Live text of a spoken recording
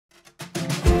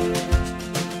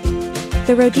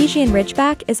The Rhodesian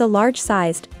Ridgeback is a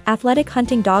large-sized, athletic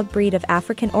hunting dog breed of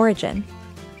African origin.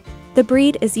 The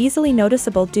breed is easily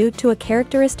noticeable due to a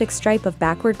characteristic stripe of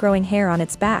backward-growing hair on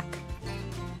its back.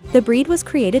 The breed was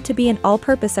created to be an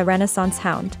all-purpose Renaissance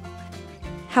hound.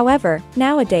 However,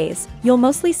 nowadays, you'll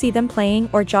mostly see them playing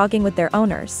or jogging with their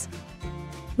owners.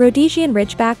 Rhodesian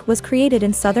Ridgeback was created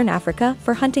in southern Africa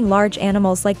for hunting large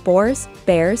animals like boars,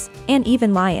 bears, and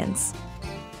even lions.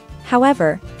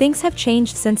 However, things have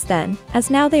changed since then, as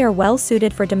now they are well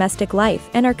suited for domestic life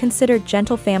and are considered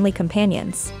gentle family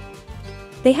companions.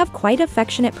 They have quite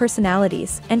affectionate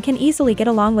personalities and can easily get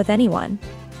along with anyone.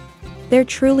 They're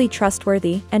truly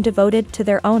trustworthy and devoted to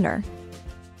their owner.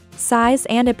 Size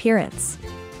and appearance.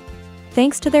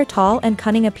 Thanks to their tall and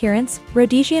cunning appearance,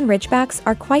 Rhodesian Ridgebacks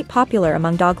are quite popular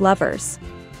among dog lovers.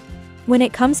 When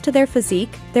it comes to their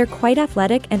physique, they're quite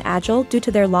athletic and agile due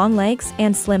to their long legs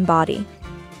and slim body.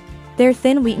 Their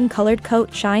thin wheaten-colored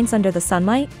coat shines under the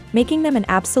sunlight, making them an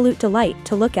absolute delight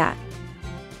to look at.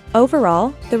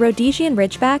 Overall, the Rhodesian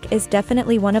Ridgeback is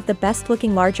definitely one of the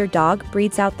best-looking larger dog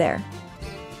breeds out there.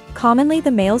 Commonly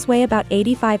the males weigh about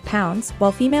 85 pounds,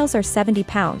 while females are 70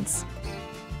 pounds.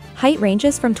 Height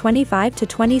ranges from 25 to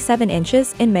 27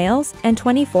 inches in males and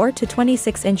 24 to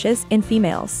 26 inches in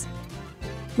females.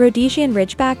 Rhodesian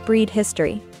Ridgeback breed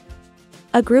history.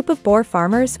 A group of Boer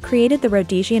farmers created the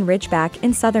Rhodesian Ridgeback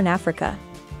in southern Africa.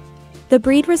 The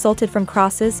breed resulted from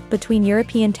crosses between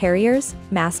European Terriers,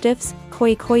 Mastiffs,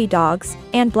 Khoi dogs,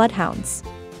 and Bloodhounds.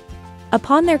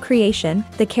 Upon their creation,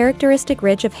 the characteristic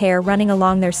ridge of hair running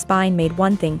along their spine made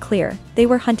one thing clear: they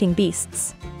were hunting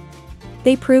beasts.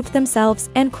 They proved themselves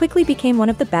and quickly became one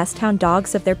of the best hound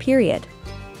dogs of their period.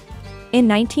 In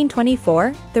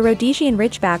 1924, the Rhodesian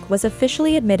Ridgeback was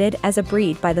officially admitted as a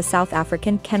breed by the South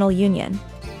African Kennel Union.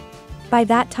 By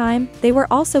that time, they were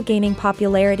also gaining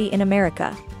popularity in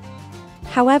America.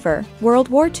 However, World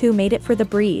War II made it for the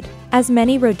breed, as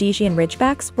many Rhodesian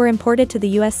Ridgebacks were imported to the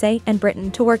USA and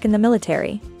Britain to work in the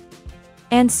military.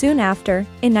 And soon after,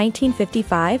 in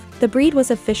 1955, the breed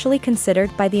was officially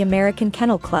considered by the American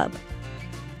Kennel Club.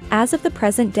 As of the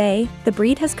present day, the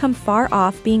breed has come far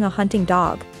off being a hunting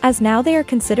dog, as now they are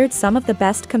considered some of the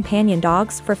best companion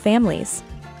dogs for families.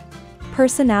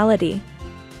 Personality.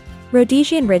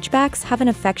 Rhodesian Ridgebacks have an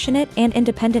affectionate and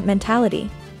independent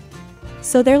mentality.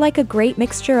 So they're like a great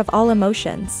mixture of all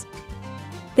emotions.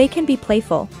 They can be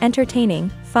playful,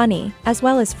 entertaining, funny, as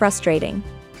well as frustrating.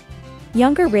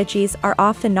 Younger Ridgies are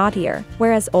often naughtier,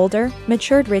 whereas older,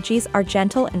 matured Ridgies are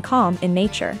gentle and calm in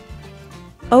nature.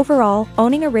 Overall,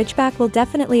 owning a Ridgeback will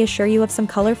definitely assure you of some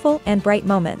colorful and bright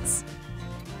moments.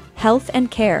 Health and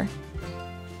care.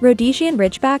 Rhodesian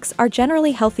Ridgebacks are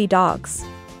generally healthy dogs.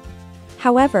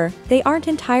 However, they aren't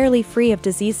entirely free of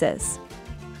diseases.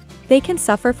 They can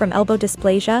suffer from elbow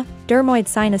dysplasia, dermoid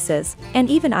sinuses, and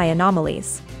even eye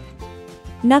anomalies.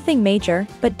 Nothing major,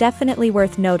 but definitely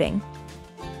worth noting.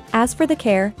 As for the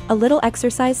care, a little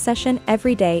exercise session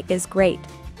every day is great.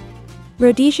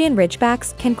 Rhodesian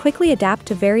Ridgebacks can quickly adapt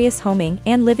to various homing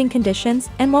and living conditions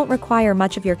and won't require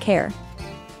much of your care.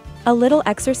 A little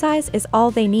exercise is all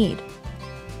they need.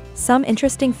 Some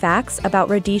interesting facts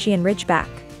about Rhodesian Ridgeback.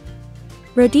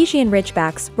 Rhodesian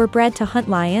Ridgebacks were bred to hunt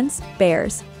lions,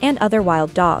 bears, and other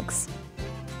wild dogs.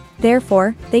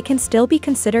 Therefore, they can still be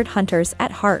considered hunters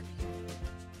at heart.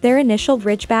 Their initial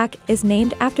Ridgeback is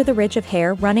named after the ridge of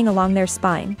hair running along their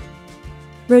spine.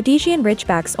 Rhodesian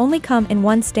Ridgebacks only come in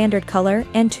one standard color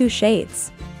and 2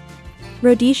 shades.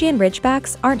 Rhodesian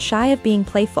Ridgebacks aren't shy of being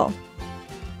playful.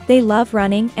 They love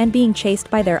running and being chased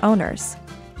by their owners.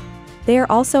 They are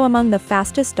also among the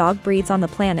fastest dog breeds on the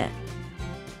planet.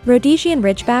 Rhodesian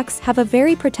Ridgebacks have a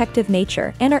very protective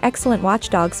nature and are excellent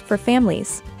watchdogs for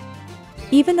families.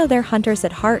 Even though they're hunters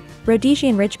at heart,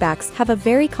 Rhodesian Ridgebacks have a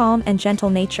very calm and gentle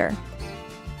nature.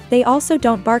 They also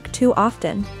don't bark too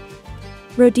often.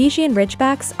 Rhodesian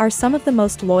Ridgebacks are some of the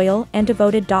most loyal and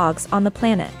devoted dogs on the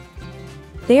planet.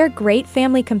 They are great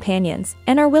family companions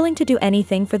and are willing to do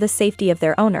anything for the safety of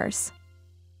their owners.